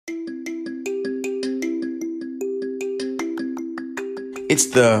It's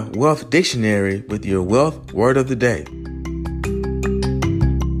the Wealth Dictionary with your wealth word of the day.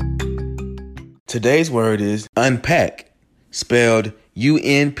 Today's word is unpack, spelled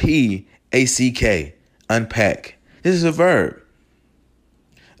U-N-P-A-C-K, unpack. This is a verb.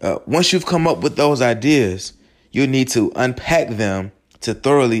 Once you've come up with those ideas, you'll need to unpack them to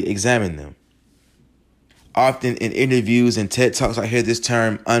thoroughly examine them. Often in interviews and TED Talks, I hear this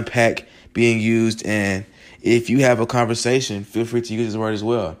term unpack being used, and if you have a conversation, feel free to use this word as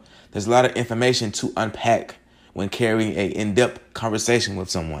well. There's a lot of information to unpack when carrying an in-depth conversation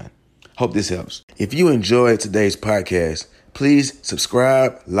with someone. Hope this helps. If you enjoyed today's podcast, please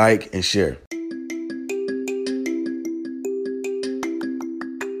subscribe, like, and share.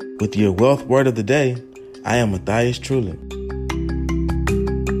 With your wealth word of the day, I am Matthias Trulin.